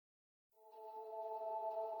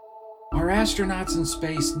Our astronauts in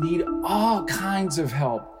space need all kinds of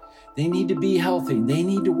help. They need to be healthy. They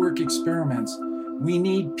need to work experiments. We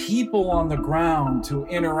need people on the ground to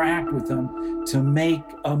interact with them to make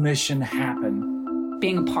a mission happen.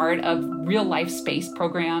 Being a part of real life space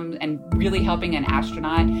programs and really helping an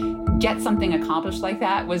astronaut get something accomplished like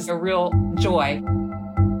that was a real joy.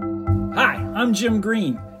 Hi, I'm Jim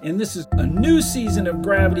Green, and this is a new season of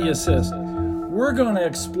Gravity Assist. We're going to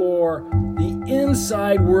explore the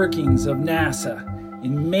inside workings of NASA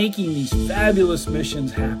in making these fabulous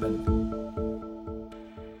missions happen.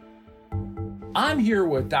 I'm here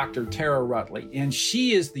with Dr. Tara Ruttley, and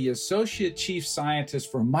she is the Associate Chief Scientist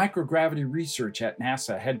for Microgravity Research at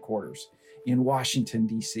NASA headquarters in Washington,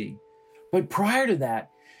 D.C. But prior to that,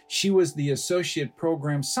 she was the Associate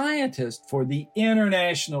Program Scientist for the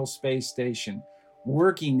International Space Station,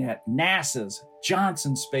 working at NASA's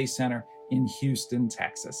Johnson Space Center in Houston,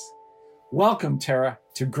 Texas. Welcome, Tara,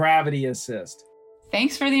 to Gravity Assist.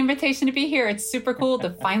 Thanks for the invitation to be here. It's super cool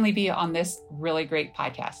to finally be on this really great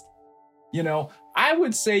podcast. You know, I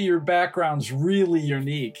would say your background's really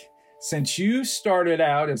unique since you started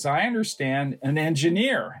out, as I understand, an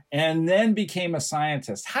engineer and then became a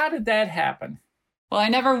scientist. How did that happen? Well, I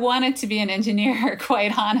never wanted to be an engineer,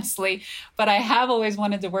 quite honestly, but I have always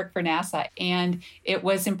wanted to work for NASA. And it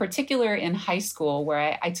was in particular in high school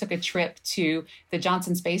where I took a trip to the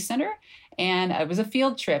Johnson Space Center, and it was a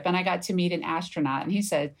field trip, and I got to meet an astronaut. And he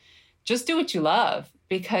said, just do what you love,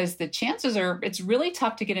 because the chances are it's really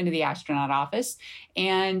tough to get into the astronaut office.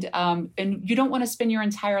 And you don't want to spend your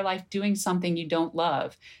entire life doing something you don't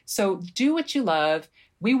love. So do what you love.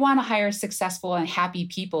 We want to hire successful and happy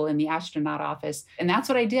people in the astronaut office. And that's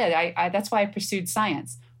what I did. That's why I pursued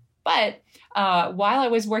science. But while I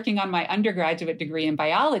was working on my undergraduate degree in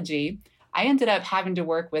biology, I ended up having to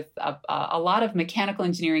work with a lot of mechanical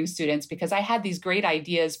engineering students because I had these great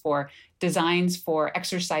ideas for designs for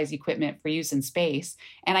exercise equipment for use in space.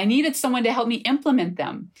 And I needed someone to help me implement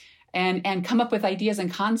them and come up with ideas and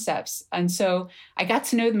concepts. And so I got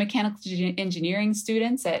to know the mechanical engineering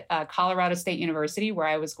students at Colorado State University, where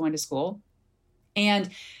I was going to school. And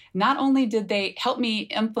not only did they help me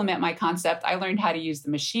implement my concept, I learned how to use the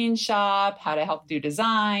machine shop, how to help do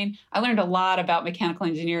design. I learned a lot about mechanical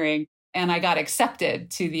engineering, and I got accepted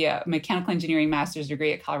to the mechanical engineering master's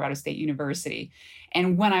degree at Colorado State University.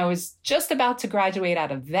 And when I was just about to graduate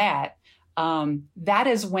out of that, that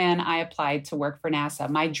is when I applied to work for NASA,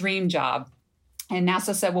 my dream job. And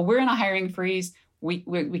NASA said, well, we're in a hiring freeze. We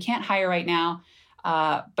can't hire right now,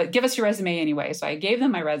 but give us your resume anyway. So I gave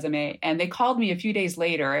them my resume, and they called me a few days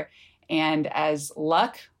later. And as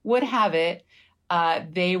luck would have it,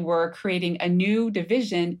 they were creating a new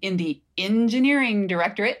division in the engineering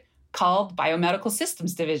directorate called Biomedical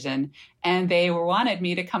Systems Division. And they wanted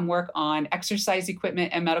me to come work on exercise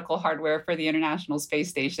equipment and medical hardware for the International Space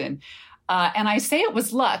Station. And I say it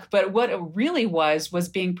was luck, but what it really was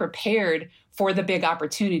being prepared for the big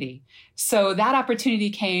opportunity. So that opportunity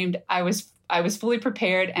came, I was fully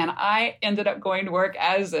prepared, and I ended up going to work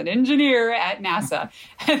as an engineer at NASA.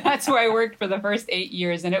 And that's where I worked for the first 8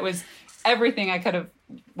 years. And it was everything I could have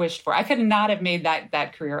wished for. I could not have made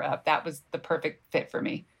that career up. That was the perfect fit for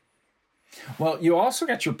me. Well, you also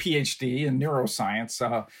got your Ph.D. in neuroscience.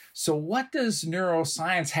 So what does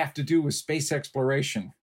neuroscience have to do with space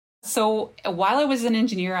exploration? So while I was an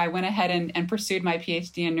engineer, I went ahead and pursued my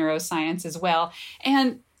Ph.D. in neuroscience as well.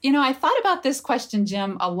 And, you know, I thought about this question,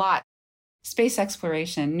 Jim, a lot. Space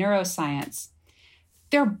exploration, neuroscience,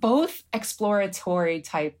 they're both exploratory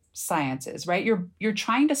type sciences, right? You're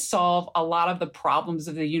trying to solve a lot of the problems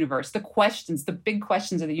of the universe, the big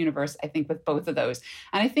questions of the universe, I think, with both of those.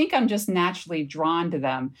 And I think I'm just naturally drawn to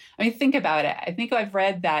them. I mean, think about it. I think I've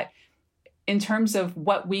read that in terms of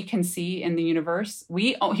what we can see in the universe,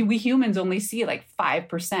 we humans only see like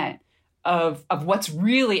 5% of what's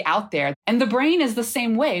really out there. And the brain is the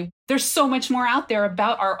same way. There's so much more out there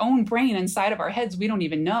about our own brain inside of our heads we don't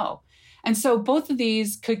even know. And so both of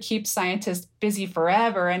these could keep scientists busy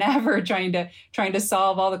forever and ever trying to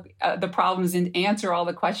solve all the problems and answer all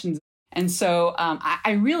the questions. And so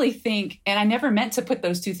I really think, and I never meant to put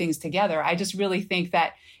those two things together. I just really think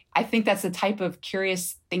that's the type of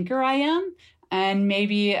curious thinker I am. And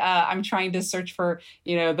maybe I'm trying to search for,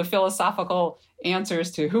 the philosophical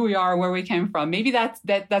answers to who we are, where we came from. Maybe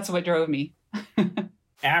that's what drove me.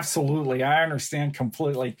 Absolutely. I understand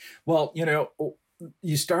completely. Well,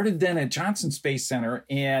 you started then at Johnson Space Center,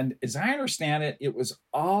 and as I understand it, it was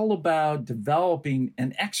all about developing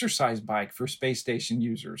an exercise bike for space station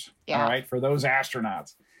users, all right, for those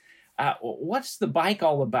astronauts. What's the bike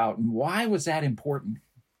all about, and why was that important?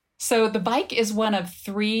 So the bike is one of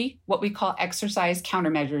three what we call exercise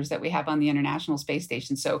countermeasures that we have on the International Space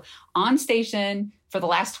Station. So on station for the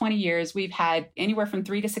last 20 years, we've had anywhere from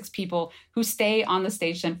 3 to 6 people who stay on the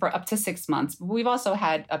station for up to 6 months. We've also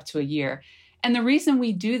had up to a year. And the reason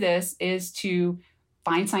we do this is to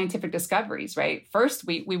find scientific discoveries, right? First,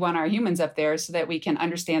 we want our humans up there so that we can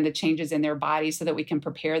understand the changes in their bodies, so that we can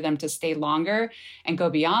prepare them to stay longer and go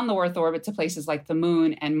beyond the Earth orbit to places like the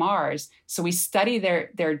moon and Mars. So we study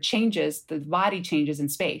their changes, the body changes in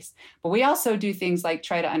space. But we also do things like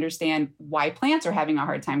try to understand why plants are having a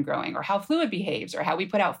hard time growing, or how fluid behaves, or how we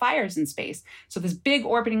put out fires in space. So this big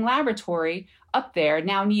orbiting laboratory up there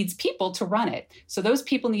now needs people to run it. So those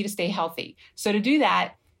people need to stay healthy. So to do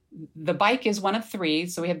that, the bike is one of three.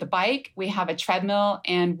 So we have the bike, we have a treadmill,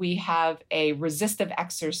 and we have a resistive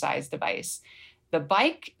exercise device. The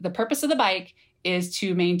purpose of the bike is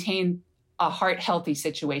to maintain a heart healthy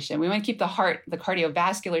situation. We want to keep the heart, the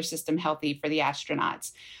cardiovascular system healthy for the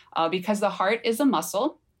astronauts, because the heart is a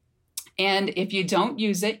muscle. And if you don't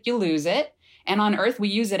use it, you lose it. And on Earth, we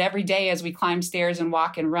use it every day as we climb stairs and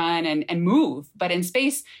walk and run and move. But in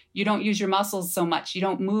space, you don't use your muscles so much. You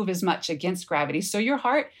don't move as much against gravity. So your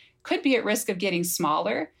heart could be at risk of getting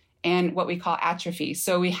smaller and what we call atrophy.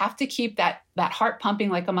 So we have to keep that heart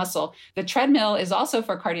pumping like a muscle. The treadmill is also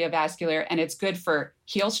for cardiovascular, and it's good for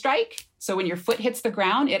heel strike. So when your foot hits the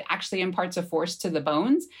ground, it actually imparts a force to the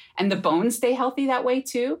bones, and the bones stay healthy that way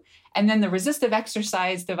too. And then the resistive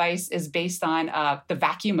exercise device is based on the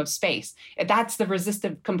vacuum of space. That's the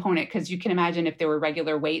resistive component, because you can imagine if there were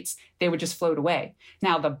regular weights, they would just float away.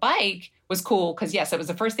 Now, the bike was cool because, yes, it was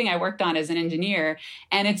the first thing I worked on as an engineer.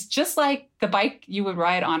 And it's just like the bike you would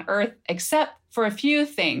ride on Earth, except for a few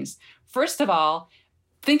things. First of all,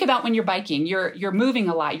 think about when you're biking, you're moving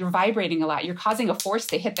a lot, you're vibrating a lot, you're causing a force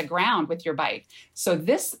to hit the ground with your bike. So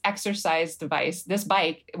this exercise device, this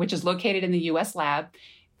bike, which is located in the US lab,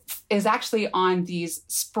 is actually on these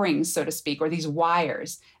springs, so to speak, or these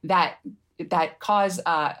wires that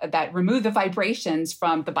remove the vibrations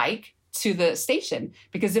from the bike to the station.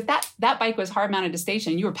 Because if that bike was hard mounted to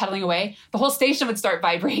station, you were pedaling away, the whole station would start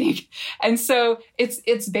vibrating. And so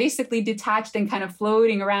it's basically detached and kind of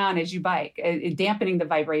floating around as you bike, dampening the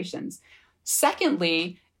vibrations.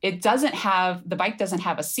 Secondly, the bike doesn't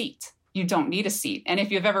have a seat. You don't need a seat. And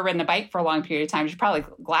if you've ever ridden a bike for a long period of time, you're probably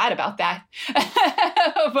glad about that.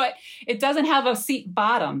 But it doesn't have a seat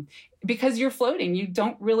bottom because you're floating. You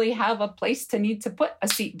don't really have a place to need to put a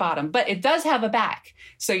seat bottom, but it does have a back.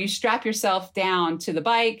 So you strap yourself down to the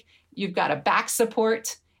bike, you've got a back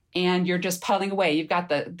support, and you're just pedaling away. You've got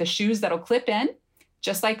the shoes that'll clip in,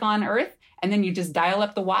 just like on Earth, and then you just dial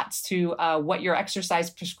up the watts to what your exercise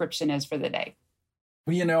prescription is for the day.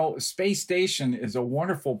 Well, space station is a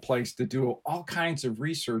wonderful place to do all kinds of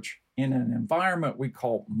research in an environment we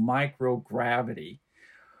call microgravity.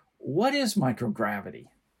 What is microgravity?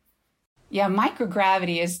 Yeah,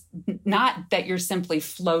 microgravity is not that you're simply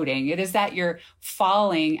floating. It is that you're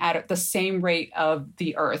falling at the same rate of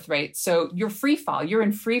the Earth, right? So you're free fall. You're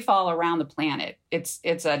in free fall around the planet. It's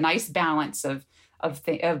a nice balance of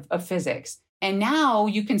physics. And now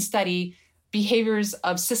you can study behaviors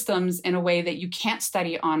of systems in a way that you can't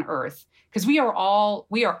study on Earth. Because we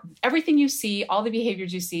are everything you see, all the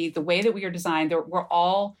behaviors you see, the way that we are designed, we're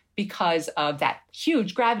all because of that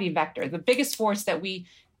huge gravity vector, the biggest force that we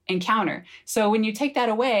encounter. So when you take that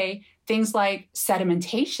away, things like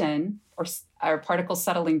sedimentation or particles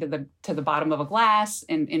settling to the bottom of a glass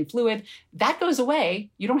in fluid, that goes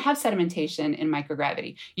away. You don't have sedimentation in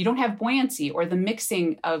microgravity. You don't have buoyancy or the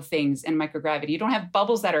mixing of things in microgravity. You don't have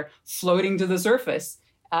bubbles that are floating to the surface.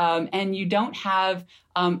 And you don't have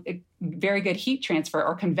very good heat transfer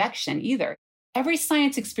or convection either. Every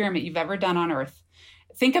science experiment you've ever done on Earth,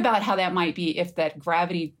 think about how that might be if that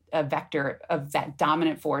gravity vector of that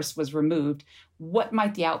dominant force was removed. What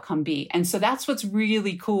might the outcome be? And so that's what's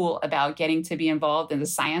really cool about getting to be involved in the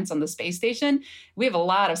science on the space station. We have a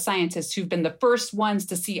lot of scientists who've been the first ones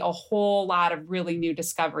to see a whole lot of really new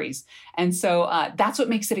discoveries. And so that's what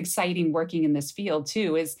makes it exciting working in this field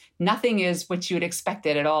too, is nothing is what you would expect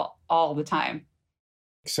it at all the time.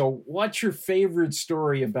 So what's your favorite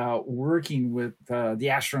story about working with the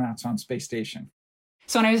astronauts on space station?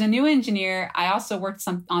 So when I was a new engineer, I also worked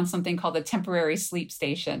on something called the temporary sleep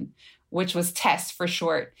station, which was TESS for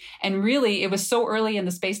short. And really, it was so early in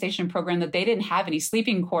the space station program that they didn't have any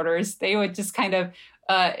sleeping quarters. They would just kind of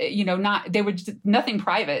they would just, nothing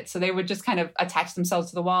private. So they would just kind of attach themselves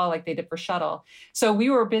to the wall like they did for shuttle. So we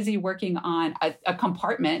were busy working on a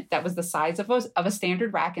compartment that was the size of a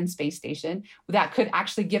standard rack in space station that could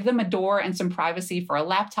actually give them a door and some privacy for a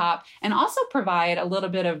laptop, and also provide a little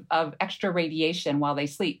bit of extra radiation while they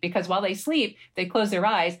sleep. Because while they sleep, they close their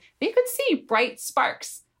eyes, they could see bright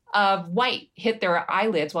sparks of white hit their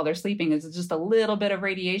eyelids while they're sleeping. It's just a little bit of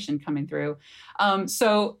radiation coming through.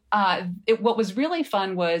 What was really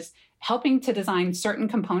fun was helping to design certain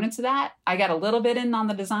components of that. I got a little bit in on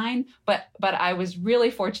the design, but I was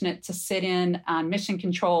really fortunate to sit in on mission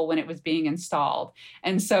control when it was being installed.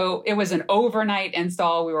 And so it was an overnight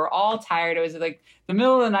install. We were all tired. It was like the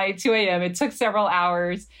middle of the night, 2 a.m. It took several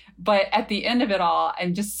hours. But at the end of it all,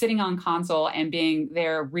 and just sitting on console and being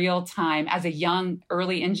there real time as a young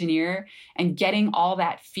early engineer and getting all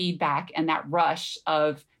that feedback and that rush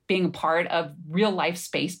of being a part of real life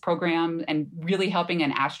space program and really helping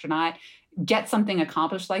an astronaut get something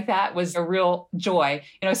accomplished like that was a real joy.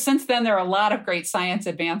 Since then, there are a lot of great science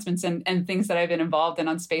advancements and things that I've been involved in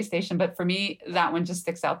on space station. But for me, that one just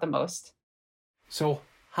sticks out the most. So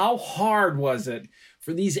how hard was it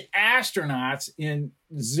for these astronauts in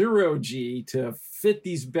 0G to fit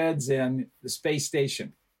these beds in the space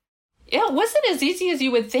station? It wasn't as easy as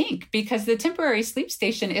you would think, because the temporary sleep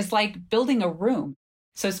station is like building a room.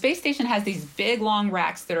 So space station has these big, long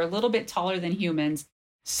racks that are a little bit taller than humans.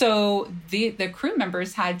 So the crew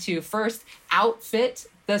members had to first outfit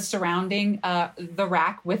the surrounding the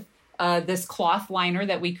rack with this cloth liner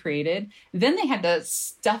that we created. Then they had to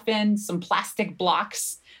stuff in some plastic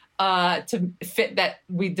blocks to fit, that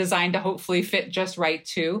we designed to hopefully fit just right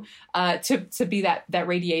to be that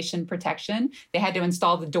radiation protection. They had to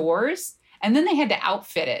install the doors, and then they had to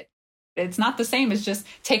outfit it. It's not the same as just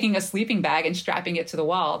taking a sleeping bag and strapping it to the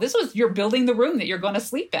wall. This was, you're building the room that you're going to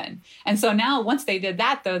sleep in. And so now, once they did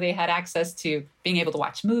that, though, they had access to being able to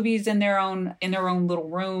watch movies in their own little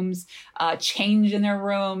rooms, change in their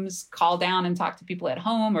rooms, call down and talk to people at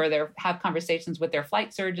home, or have conversations with their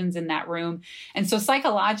flight surgeons in that room. And so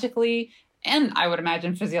psychologically, and I would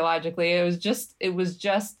imagine physiologically, it was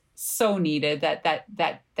just so needed,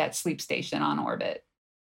 that sleep station on orbit.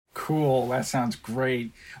 Cool. That sounds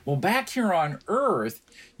great. Well, back here on Earth,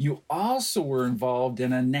 you also were involved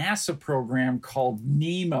in a NASA program called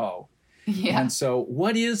NEMO. Yeah. And so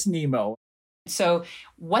what is NEMO? So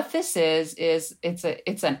what this is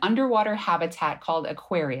it's an underwater habitat called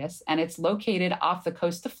Aquarius, and it's located off the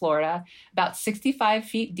coast of Florida, about 65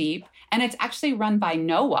 feet deep. And it's actually run by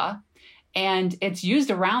NOAA. And it's used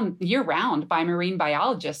year-round by marine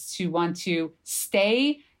biologists who want to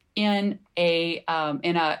stay in a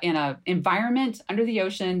environment under the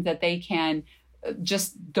ocean that they can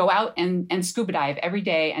just go out and scuba dive every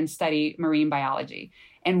day and study marine biology.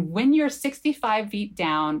 And when you're 65 feet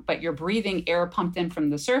down, but you're breathing air pumped in from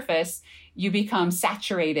the surface, you become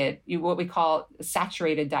saturated, what we call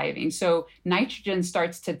saturated diving. So nitrogen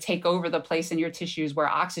starts to take over the place in your tissues where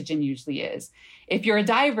oxygen usually is. If you're a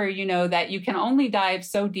diver, you know that you can only dive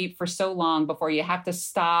so deep for so long before you have to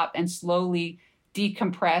stop and slowly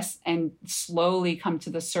decompress and slowly come to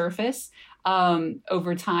the surface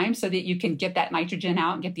over time, so that you can get that nitrogen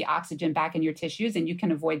out and get the oxygen back in your tissues, and you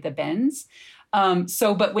can avoid the bends.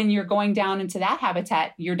 But when you're going down into that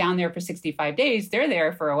habitat, you're down there for 65 days. They're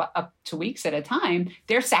there for up to weeks at a time.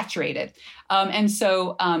 They're saturated. That's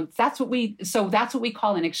what we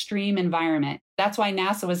call an extreme environment. That's why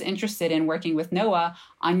NASA was interested in working with NOAA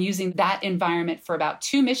on using that environment for about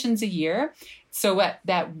 2 missions a year. So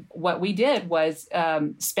what we did was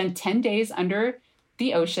spend 10 days under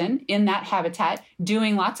the ocean in that habitat,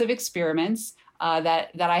 doing lots of experiments that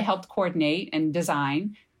I helped coordinate and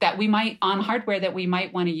design, that we might, on hardware that we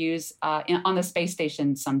might want to use on the space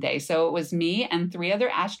station someday. So it was me and 3 other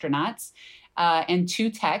astronauts and 2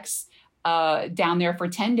 techs down there for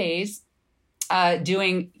 10 days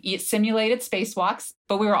doing simulated spacewalks.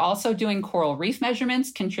 But we were also doing coral reef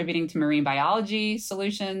measurements, contributing to marine biology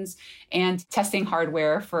solutions, and testing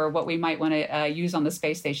hardware for what we might want to use on the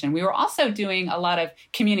space station. We were also doing a lot of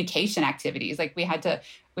communication activities. Like we had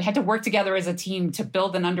to work together as a team to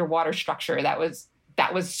build an underwater structure that was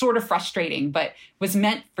sort of frustrating, but was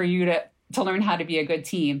meant for you to learn how to be a good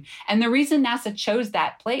team. And the reason NASA chose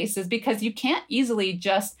that place is because you can't easily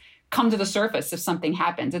just come to the surface if something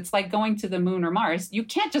happens. It's like going to the moon or Mars. You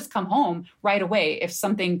can't just come home right away if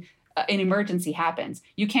something, an emergency happens.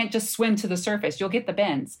 You can't just swim to the surface. You'll get the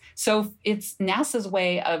bends. So it's NASA's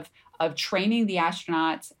way of of training the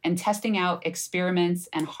astronauts and testing out experiments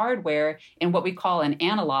and hardware in what we call an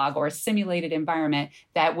analog or a simulated environment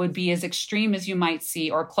that would be as extreme as you might see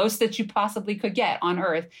or close that you possibly could get on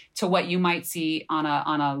Earth to what you might see on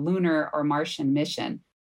a lunar or Martian mission.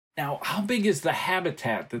 Now, how big is the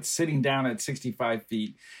habitat that's sitting down at 65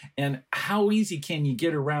 feet? And how easy can you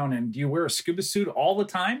get around? And do you wear a scuba suit all the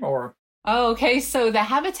time or? Oh, okay. So the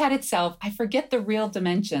habitat itself, I forget the real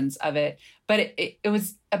dimensions of it, but it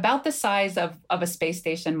was about the size of a space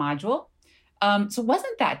station module. So it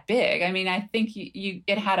wasn't that big. I mean, I think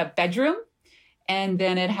it had a bedroom, and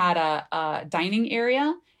then it had a dining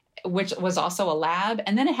area, which was also a lab.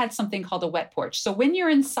 And then it had something called a wet porch. So when you're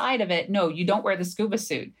inside of it, no, you don't wear the scuba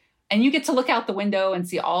suit. And you get to look out the window and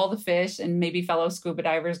see all the fish and maybe fellow scuba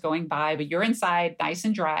divers going by, but you're inside nice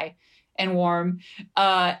and dry and warm.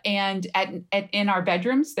 And in our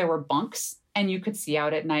bedrooms, there were bunks, and you could see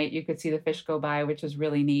out at night. You could see the fish go by, which was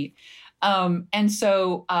really neat. And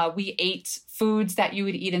so we ate foods that you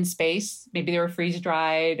would eat in space. Maybe they were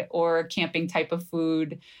freeze-dried or camping type of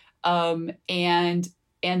food.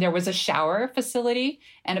 And there was a shower facility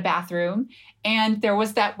and a bathroom. And there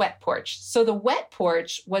was that wet porch. So the wet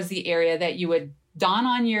porch was the area that you would don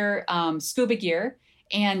on your scuba gear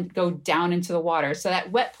and go down into the water. So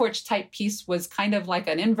that wet porch type piece was kind of like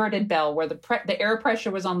an inverted bell where the air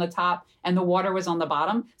pressure was on the top and the water was on the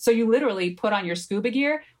bottom. So you literally put on your scuba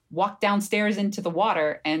gear, walked downstairs into the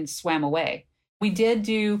water, and swam away. We did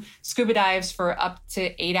do scuba dives for up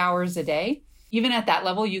to 8 hours a day. Even at that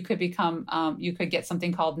level, you could get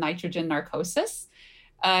something called nitrogen narcosis,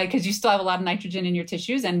 because you still have a lot of nitrogen in your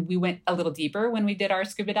tissues. And we went a little deeper when we did our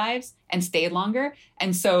scuba dives and stayed longer.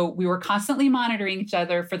 And so we were constantly monitoring each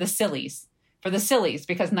other for the sillies,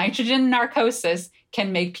 because nitrogen narcosis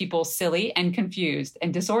can make people silly and confused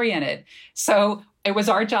and disoriented. So it was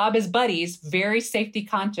our job as buddies, very safety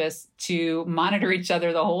conscious, to monitor each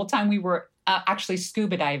other the whole time we were actually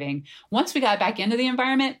scuba diving. Once we got back into the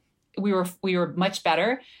environment, we were much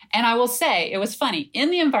better. And I will say, it was funny. In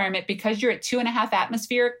the environment, because you're at 2.5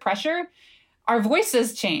 atmospheric pressure, our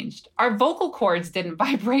voices changed. Our vocal cords didn't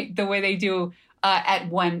vibrate the way they do at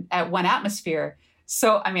one atmosphere.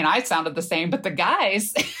 So, I mean, I sounded the same, but the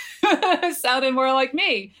guys sounded more like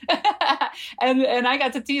me. and I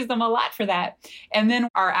got to tease them a lot for that. And then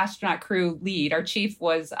our astronaut crew lead, our chief,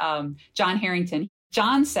 was John Harrington.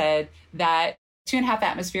 John said that 2.5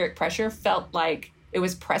 atmospheric pressure felt like it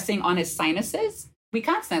was pressing on his sinuses. We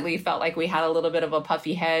constantly felt like we had a little bit of a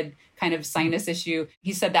puffy head kind of sinus issue.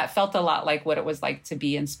 He said that felt a lot like what it was like to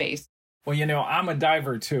be in space. Well, I'm a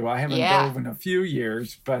diver too. I haven't dove in a few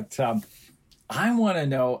years, but I want to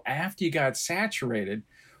know, after you got saturated,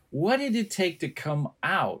 what did it take to come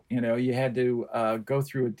out? You had to go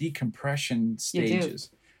through a decompression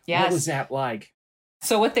stages. Yes. What was that like?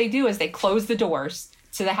 So what they do is they close the doors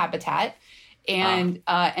to the habitat, and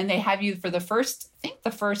they have you for the first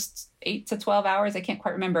 8 to 12 hours, I can't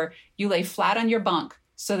quite remember, you lay flat on your bunk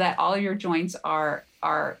so that all your joints are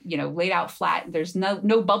laid out flat. There's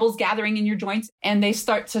no bubbles gathering in your joints, and they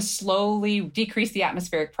start to slowly decrease the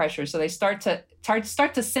atmospheric pressure. So they start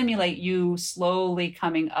to simulate you slowly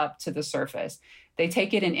coming up to the surface. They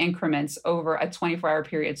take it in increments over a 24-hour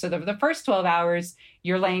period. So the first 12 hours,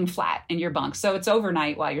 you're laying flat in your bunk. So it's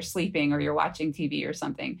overnight while you're sleeping or you're watching TV or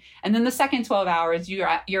something. And then the second 12 hours,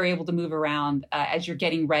 you're able to move around as you're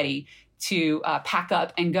getting ready to pack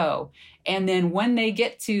up and go. And then when they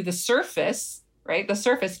get to the surface, right, the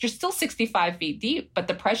surface, you're still 65 feet deep, but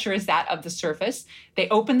the pressure is that of the surface. They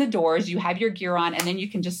open the doors, you have your gear on, and then you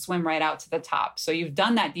can just swim right out to the top. So you've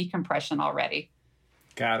done that decompression already.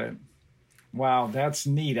 Got it. Wow, that's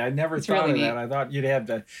neat. I never thought of that. I thought you'd have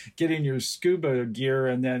to get in your scuba gear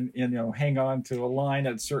and then, hang on to a line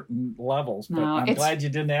at certain levels. But I'm glad you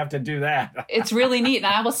didn't have to do that. It's really neat. And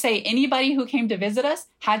I will say, anybody who came to visit us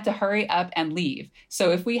had to hurry up and leave.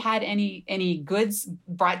 So if we had any goods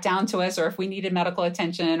brought down to us, or if we needed medical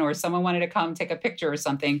attention, or someone wanted to come take a picture or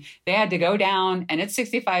something, they had to go down, and it's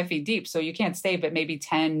 65 feet deep. So you can't stay but maybe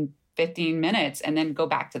 10, 15 minutes and then go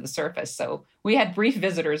back to the surface. So we had brief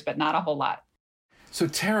visitors, but not a whole lot. So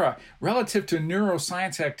Tara, relative to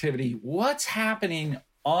neuroscience activity, what's happening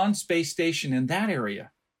on space station in that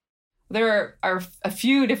area? There are a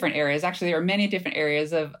few different areas. Actually, there are many different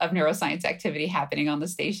areas of neuroscience activity happening on the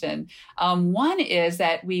station. One is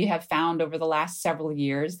that we have found over the last several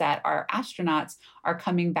years that our astronauts are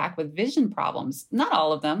coming back with vision problems. Not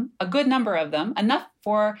all of them, a good number of them, enough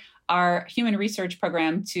for our human research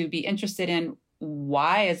program to be interested in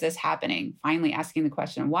why is this happening? Finally asking the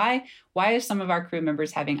question, why are some of our crew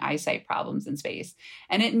members having eyesight problems in space?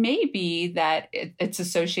 And it may be that it's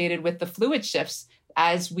associated with the fluid shifts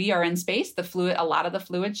As we are in space, a lot of the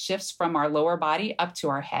fluid shifts from our lower body up to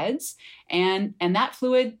our heads. And that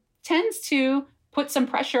fluid tends to put some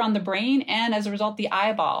pressure on the brain and as a result, the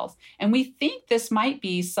eyeballs. And we think this might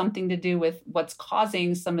be something to do with what's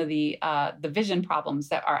causing some of the vision problems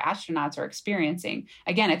that our astronauts are experiencing.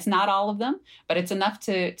 Again, it's not all of them, but it's enough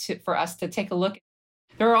for us to take a look.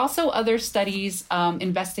 There are also other studies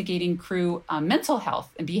investigating crew mental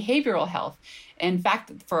health and behavioral health. In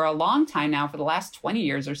fact, for a long time now, for the last 20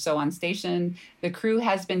 years or so on station, the crew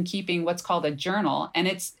has been keeping what's called a journal, and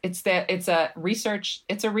it's a research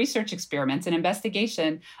experiment, an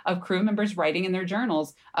investigation of crew members writing in their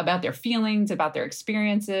journals about their feelings, about their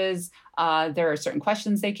experiences. There are certain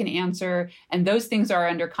questions they can answer, and those things are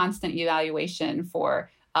under constant evaluation for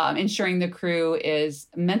ensuring the crew is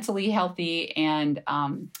mentally healthy and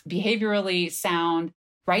behaviorally sound.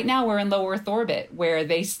 Right now, we're in low Earth orbit, where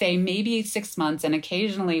they stay maybe 6 months, and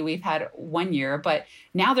occasionally we've had 1 year, but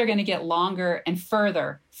now they're going to get longer and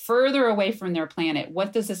further away from their planet.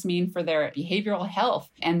 What does this mean for their behavioral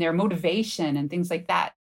health and their motivation and things like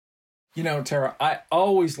that? You know, Tara, I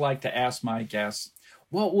always like to ask my guests,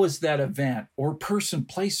 what was that event or person,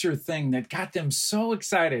 place, or thing that got them so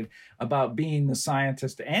excited about being the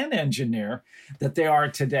scientist and engineer that they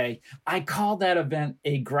are today? I call that event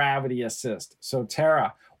a gravity assist. So,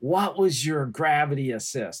 Tara, what was your gravity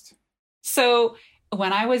assist? So,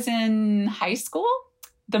 when I was in high school,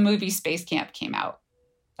 the movie Space Camp came out.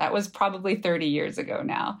 That was probably 30 years ago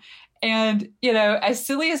now. And, you know, as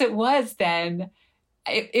silly as it was then,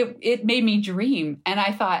 it made me dream. And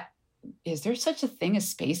I thought, is there such a thing as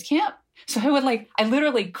space camp? So I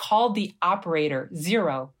literally called the operator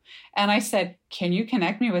 0 and I said, can you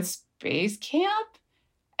connect me with space camp?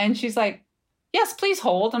 And she's like, yes, please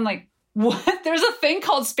hold. I'm like, what? There's a thing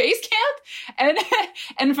called space camp?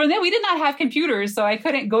 And from there, we did not have computers, so I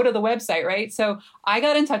couldn't go to the website, right? So I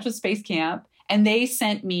got in touch with space camp and they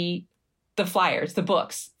sent me the flyers, the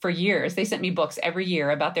books for years. They sent me books every year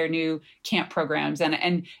about their new camp programs.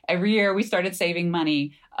 And every year we started saving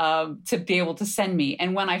money to be able to send me.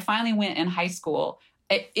 And when I finally went in high school,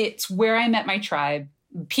 it's where I met my tribe,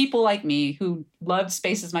 people like me who loved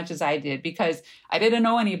space as much as I did, because I didn't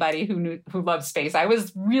know anybody who loved space. I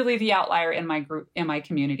was really the outlier in my group, in my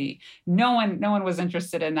community. No one was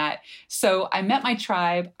interested in that. So I met my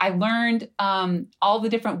tribe. I learned all the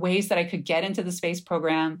different ways that I could get into the space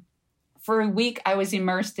program. For a week, I was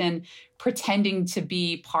immersed in pretending to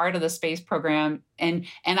be part of the space program. And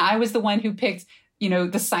I was the one who picked,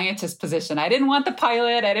 the scientist position. I didn't want the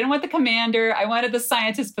pilot. I didn't want the commander. I wanted the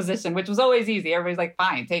scientist position, which was always easy. Everybody's like,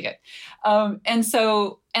 fine, take it. And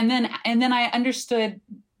then I understood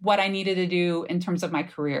what I needed to do in terms of my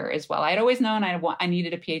career as well. I'd always known I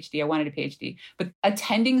needed a PhD. I wanted a PhD. But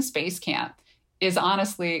attending space camp is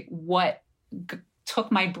honestly what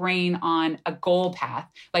took my brain on a goal path,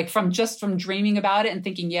 like from dreaming about it and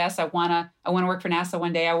thinking, yes, I want to work for NASA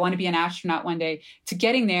one day. I want to be an astronaut one day, to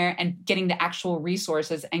getting there and getting the actual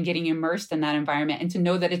resources and getting immersed in that environment and to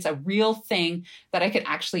know that it's a real thing that I could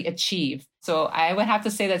actually achieve. So I would have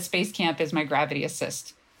to say that space camp is my gravity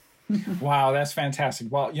assist. Wow, that's fantastic.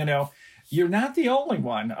 Well, you're not the only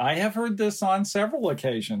one. I have heard this on several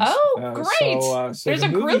occasions. Oh, great. So There's the a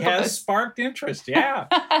movie group has sparked interest. Yeah.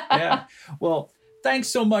 Yeah. Well, thanks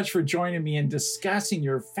so much for joining me and discussing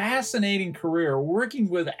your fascinating career working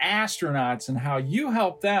with astronauts and how you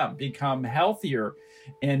help them become healthier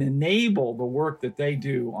and enable the work that they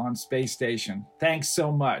do on space station. Thanks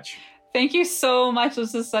so much. Thank you so much.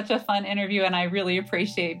 This is such a fun interview, and I really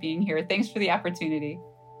appreciate being here. Thanks for the opportunity.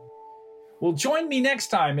 Well, join me next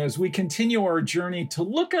time as we continue our journey to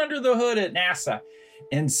look under the hood at NASA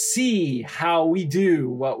and see how we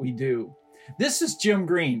do what we do. This is Jim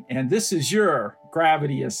Green, and this is your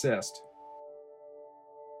Gravity Assist.